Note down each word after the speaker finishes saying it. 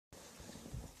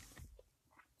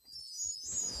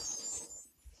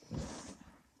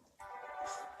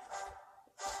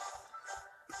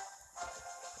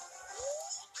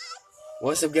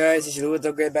What's up, guys? It's Louis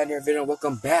the Great Banner video.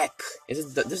 Welcome back. This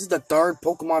is the third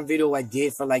Pokemon video I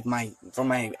did for my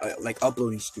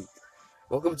uploading streak.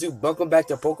 Welcome back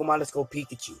to Pokemon Let's Go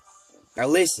Pikachu. Now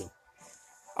listen,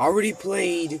 I already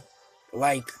played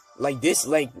I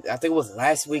think it was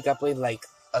last week. I played like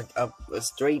a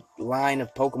straight line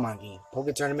of Pokemon game,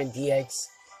 Poké Tournament DX,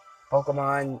 a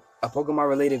Pokemon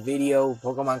related video,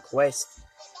 Pokemon Quest.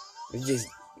 It's just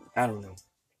I don't know.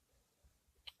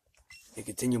 To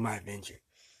continue my adventure.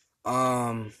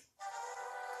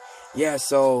 Yeah,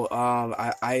 so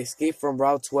I escaped from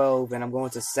Route 12 and I'm going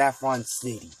to Saffron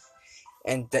City.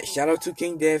 And shout out to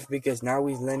King Dev because now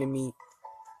he's lending me.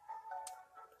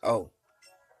 Oh,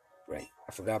 right,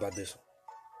 I forgot about this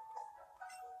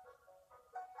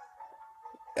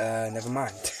one. Never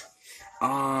mind.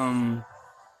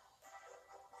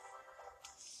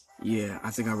 Yeah,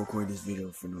 I think I recorded this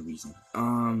video for no reason.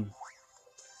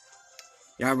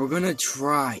 Yeah, we're gonna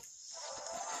try.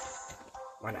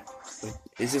 Why not?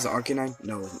 Is this Arcanine?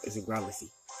 No, it's a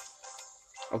Growlithe.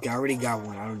 Okay, I already got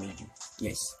one. I don't need you.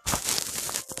 Yes.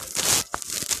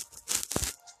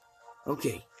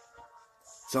 Okay.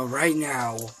 So right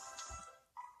now,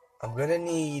 I'm gonna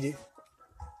need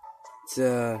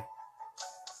to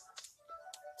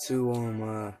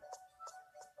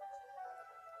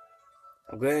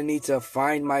I'm gonna need to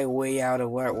find my way out of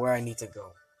where I need to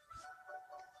go.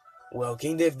 Well,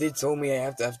 King Dev did tell me I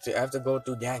have to go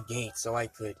through that gate so I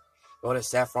could go to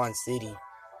Saffron City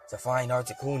to find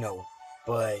Articuno,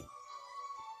 but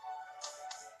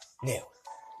no,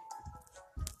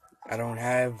 I don't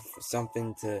have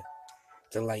something to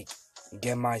like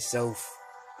get myself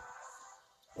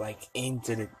like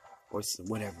into the or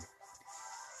whatever.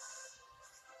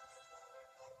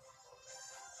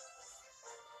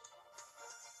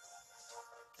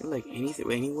 Like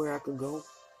anywhere I could go.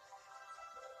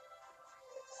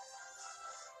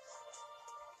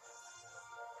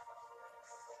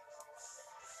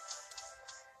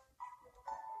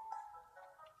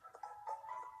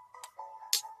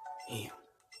 Damn.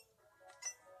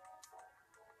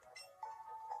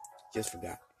 Just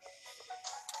forgot.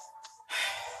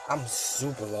 I'm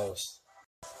super lost.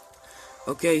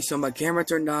 Okay, so my camera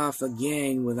turned off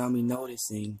again without me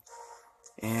noticing.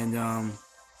 And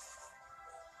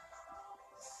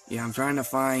yeah, I'm trying to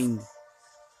find.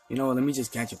 You know what? Let me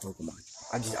just catch a Pokemon.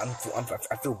 I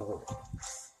feel bored.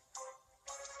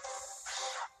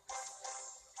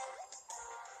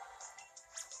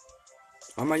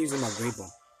 Why am I using my Great Ball?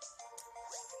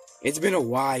 It's been a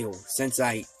while since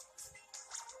my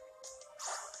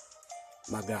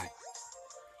God.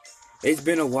 It's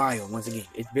been a while, once again.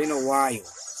 It's been a while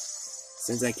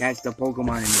since I catched a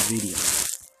Pokemon in the video.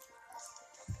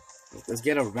 Let's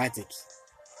get a Ratix.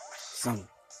 Something.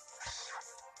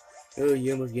 Oh,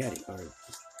 you almost got it. Alright.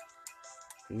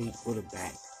 Let me put it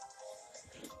back.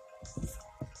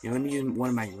 Yeah, let me use one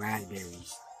of my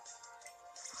raspberries.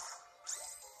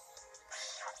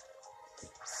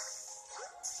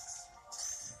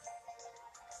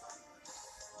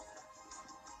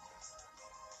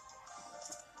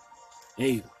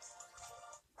 Hey.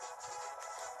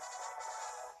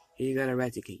 Here you got a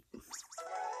Raticate.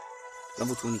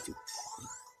 Level 22.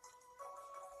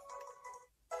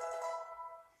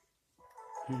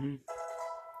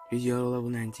 Here's your level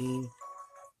 19.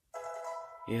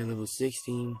 Here level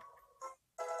 16.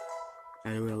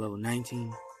 Now we're level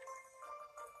 19.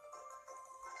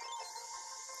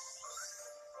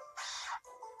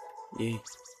 Yeah.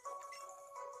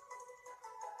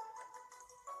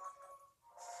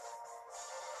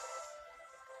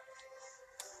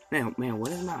 Man,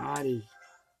 what is my oddity?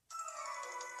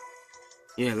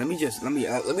 Yeah, let me just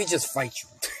fight you.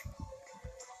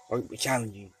 Or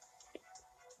challenge you.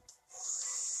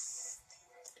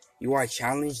 You are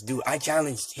challenged? Dude, I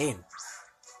challenged him.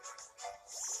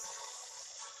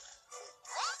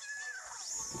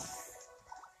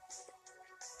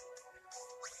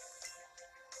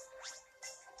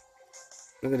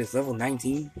 Look at this, level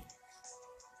 19.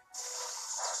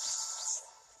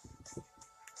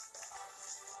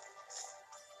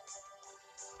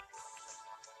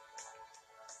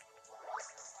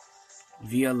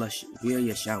 Via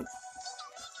your shout.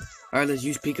 Alright, let's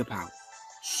use Pikachu.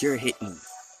 Sure hit me.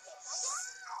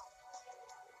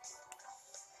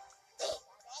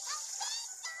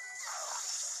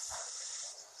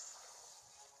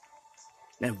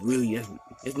 That really isn't.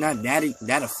 It's not that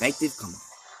effective. Come on.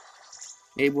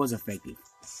 It was effective.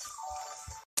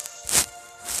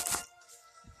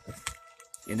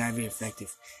 It's not very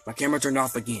effective. My camera turned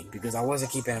off again because I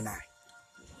wasn't keeping an eye.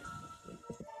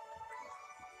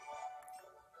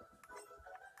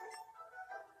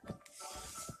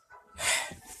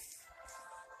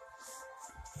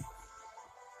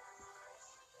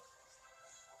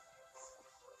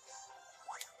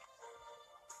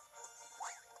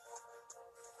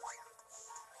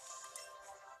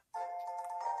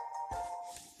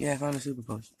 Yeah, I found a super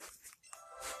potion.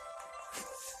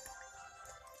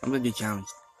 I'm gonna get challenged.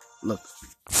 Look.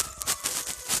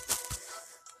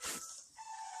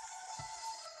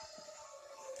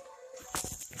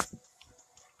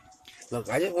 Look,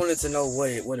 I just wanted to know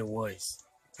what it was.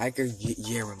 Hiker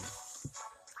Jeremy.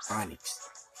 Onyx.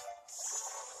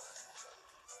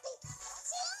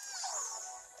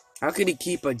 How could he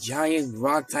keep a giant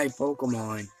rock type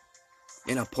Pokemon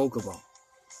in a Pokeball?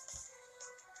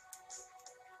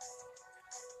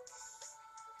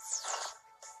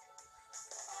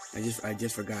 I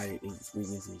just forgot it. It's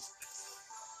weaknesses.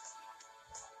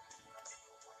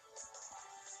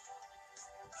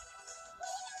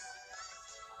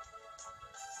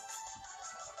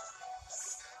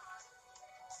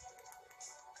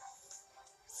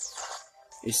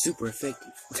 It's super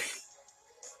effective.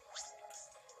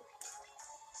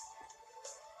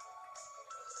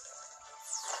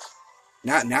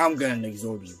 Now I'm gonna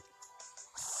absorb you.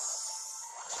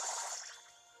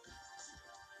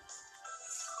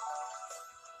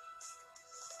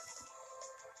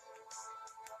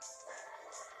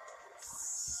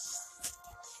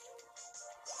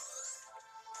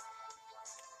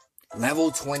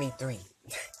 Level 23.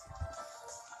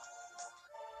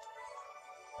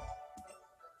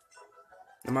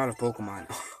 I'm out of Pokemon.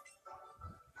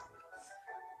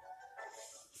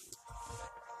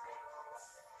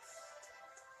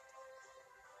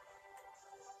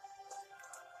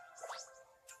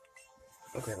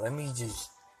 Okay, let me just...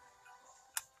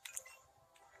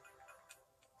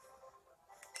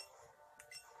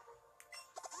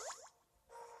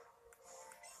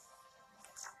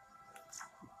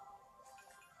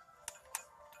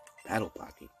 Battle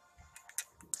Pocket.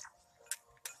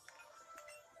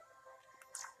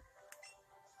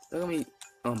 Look at me.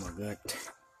 Oh my god.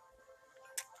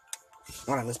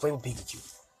 Hold on, let's play with Pikachu.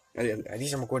 At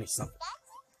least I'm recording something.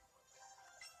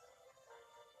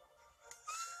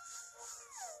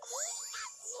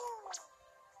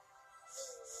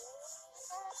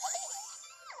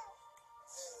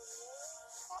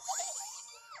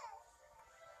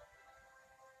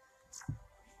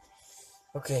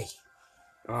 Okay.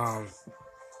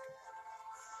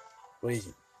 What is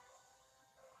it?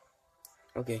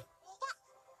 Okay.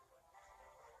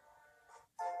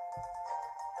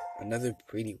 Another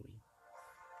pretty one.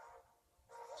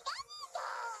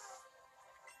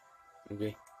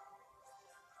 Okay.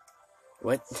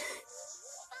 What?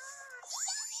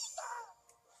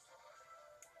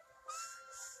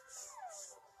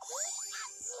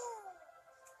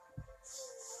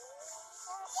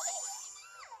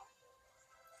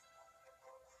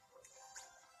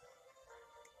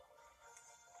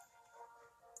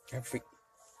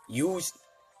 Use.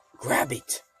 Grab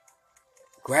it.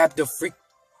 Grab the freak.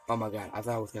 Oh my god, I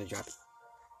thought I was gonna drop it.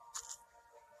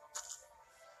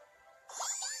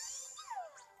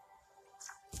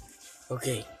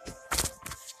 Okay.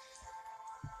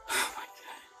 Oh my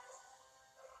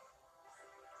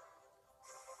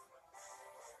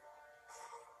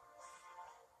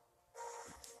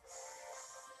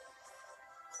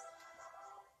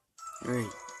god.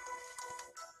 Alright.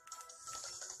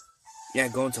 Yeah,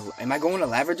 going to... Am I going to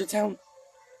Lavender Town?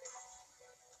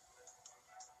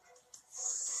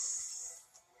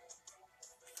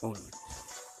 Hold on.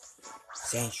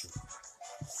 Sandshrew.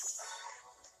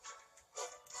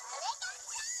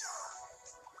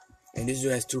 And this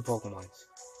dude has 2 Pokemon.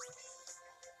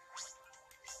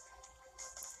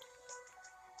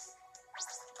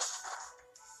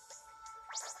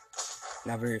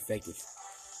 Not very effective.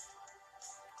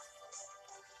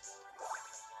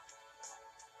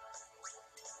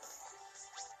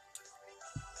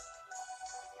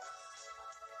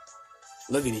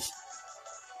 Look at this.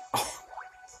 Oh.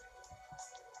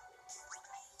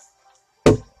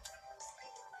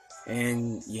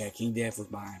 And yeah, King Death was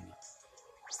behind me.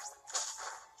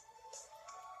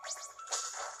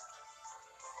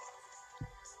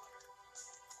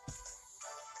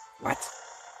 What?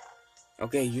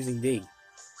 Okay, using Dig.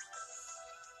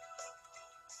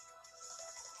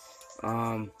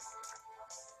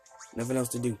 Nothing else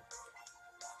to do.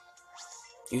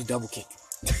 Use Double Kick.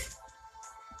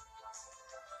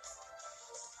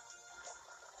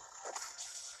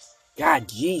 God,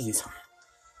 Jesus.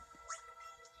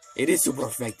 It is super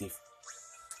effective.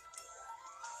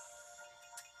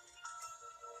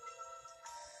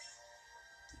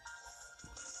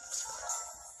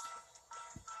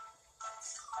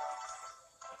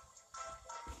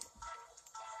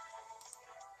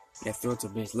 Yeah, throw it to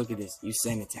bitch. Look at this. Use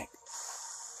Sand Attack.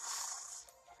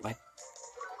 What?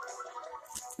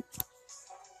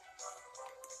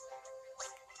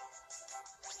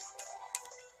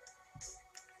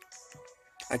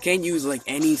 I can't use like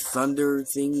any thunder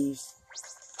thingies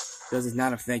because it's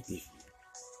not effective.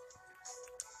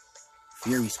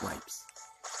 Fury swipes.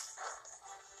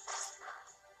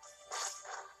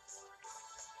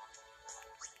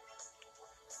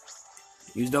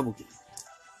 Use double kick.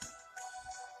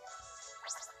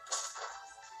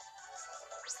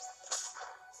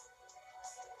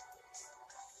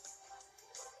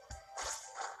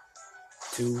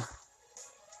 Two.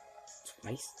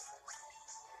 Twice.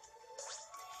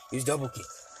 Use double kick.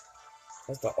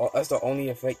 That's the only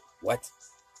effect. What?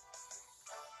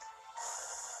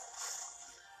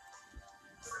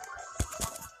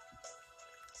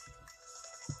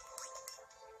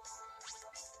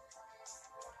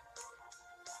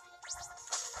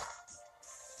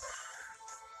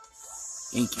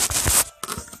 Thank you.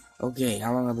 Okay,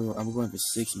 how long are we going for?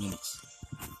 6 minutes.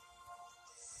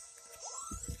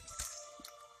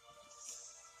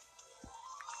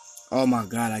 Oh my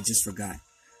god, I just forgot.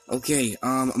 Okay,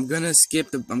 I'm gonna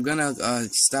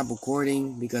stop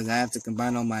recording because I have to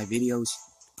combine all my videos.